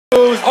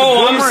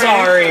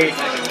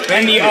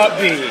And the up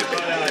B.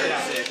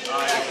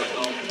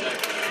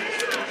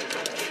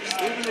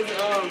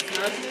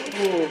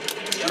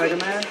 Mega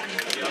Man?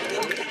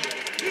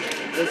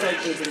 This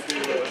actually pretty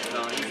cool.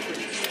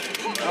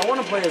 I want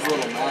to play as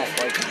Little Mac,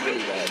 like he's really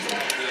bad.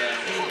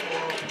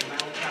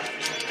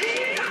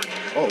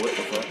 Oh, what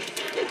the fuck?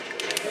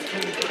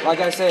 Like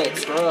I said,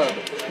 scrub.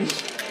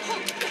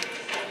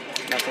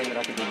 Not saying that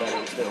I can do better,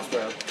 it's still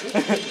scrub.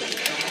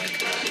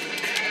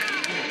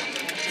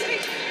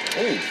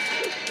 Hey.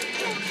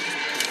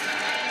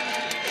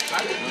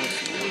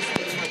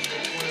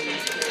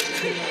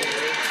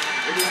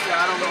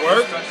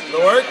 The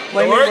work.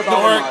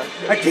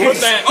 I can't.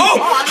 That. Oh!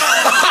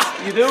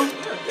 You do?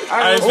 I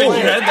didn't think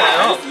you had that.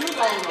 Oh.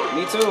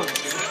 Me too.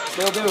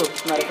 Still do,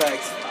 matter of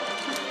fact.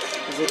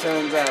 As it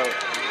turns out.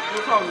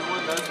 You'll probably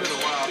win. That's been a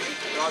while.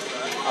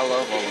 I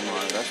love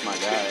Olimar. That's my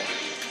guy.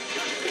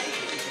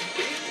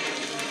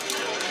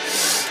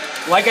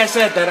 Like I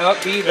said, that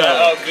up B though.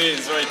 That up B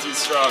is way too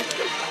strong.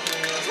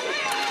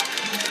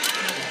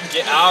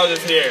 Get out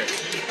of here.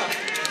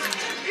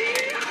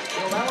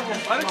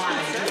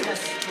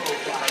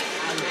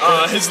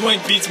 His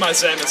link beats my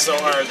Samus so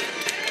hard.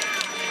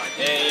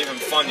 It ain't even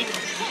funny.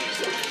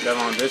 That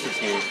on this is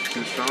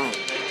too strong.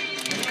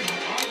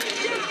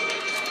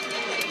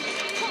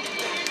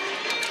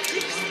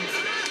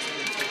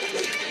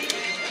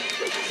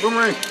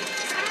 Boomerang.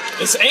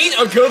 This ain't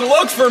a good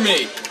look for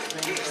me.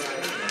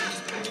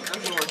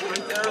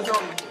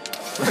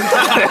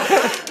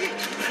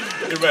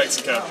 New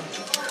Mexico.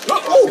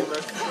 Oh!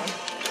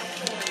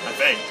 I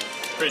think.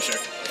 Pretty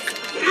sure.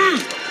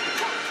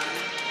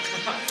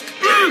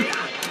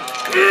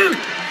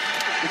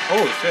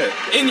 Holy shit.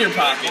 In your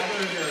pocket.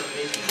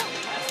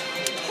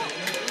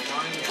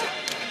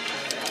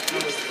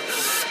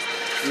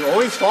 You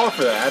always fall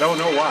for that. I don't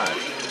know why.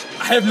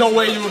 I have no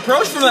way to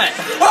approach from that.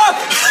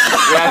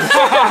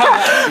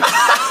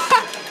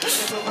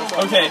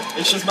 Okay,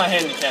 it's just my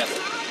handicap.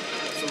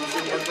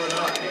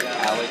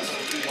 Alex.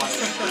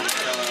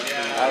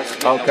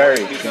 Oh,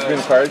 Curry. Did you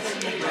win cards?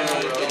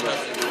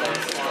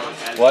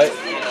 What?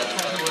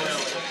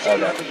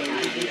 Okay.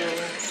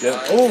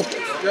 Yeah. Oh!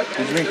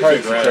 Did you win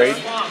cards to trade?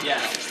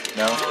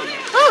 No?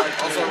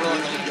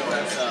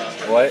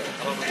 What?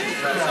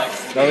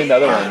 No, I mean the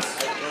other ones.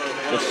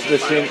 The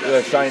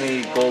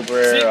shiny gold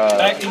rare.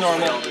 Back to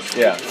normal.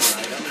 Yeah.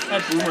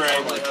 That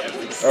boomerang.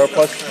 Or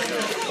plus.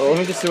 Well, let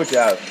me just see what you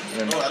have.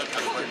 And then,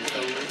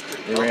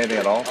 you bring anything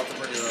at all?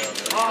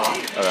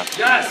 Okay.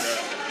 Yes!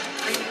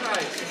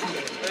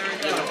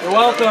 You're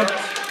welcome.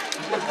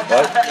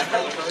 What?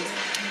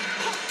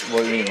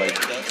 What do you mean, like?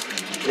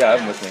 Yeah, I have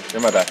them with me. They're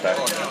in my backpack.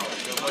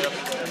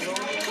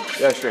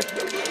 Yeah, sure.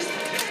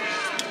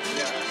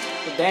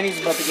 But Danny's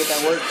about to get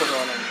that word put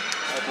on him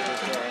after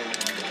this game.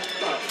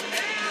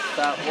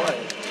 About what?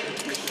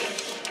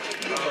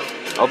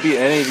 I'll beat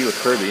any of you with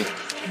Kirby.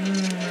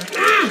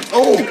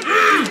 Oh!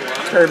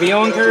 Kirby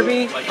on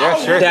Kirby? Yeah,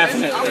 sure.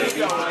 Definitely.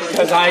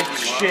 Because I'm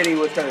shitty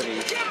with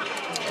Kirby.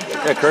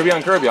 Yeah, Kirby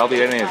on Kirby. I'll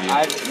beat any of you.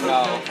 I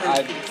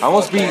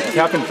almost beat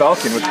Captain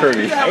Falcon with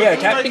Kirby. Yeah,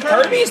 Captain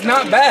Kirby's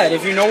not bad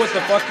if you know what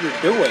the fuck you're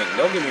doing.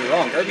 Don't get me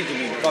wrong, Kirby can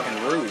be fucking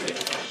rude.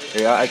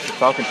 Yeah, I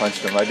Falcon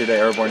punched him. I did an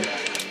airborne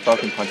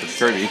Falcon punch with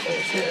Kirby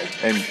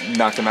and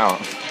knocked him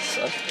out.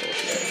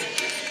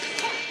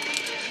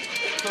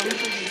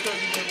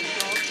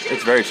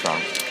 It's very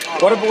strong.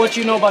 What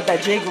you know about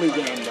that Jiggly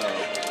game though?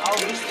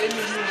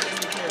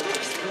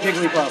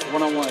 Jigglypuff,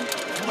 1-on-1.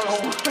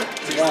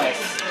 Yes.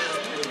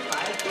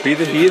 Beat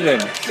the heathen.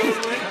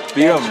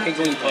 Beat him.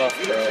 Jigglypuff,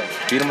 bro.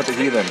 Beat him with the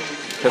heathen.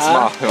 Piss him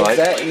off. Like.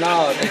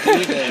 No, the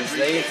heathens,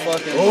 they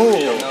fucking Oh.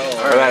 no.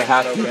 Or that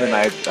half heathen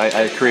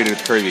I created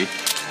with Kirby.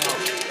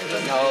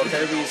 No,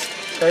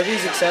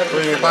 Kirby's acceptable.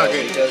 Put it in your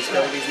pocket. Because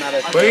Kirby's not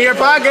a... Put it in your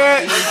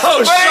pocket!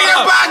 Oh, Put it in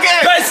your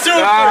pocket! That's too.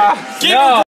 No.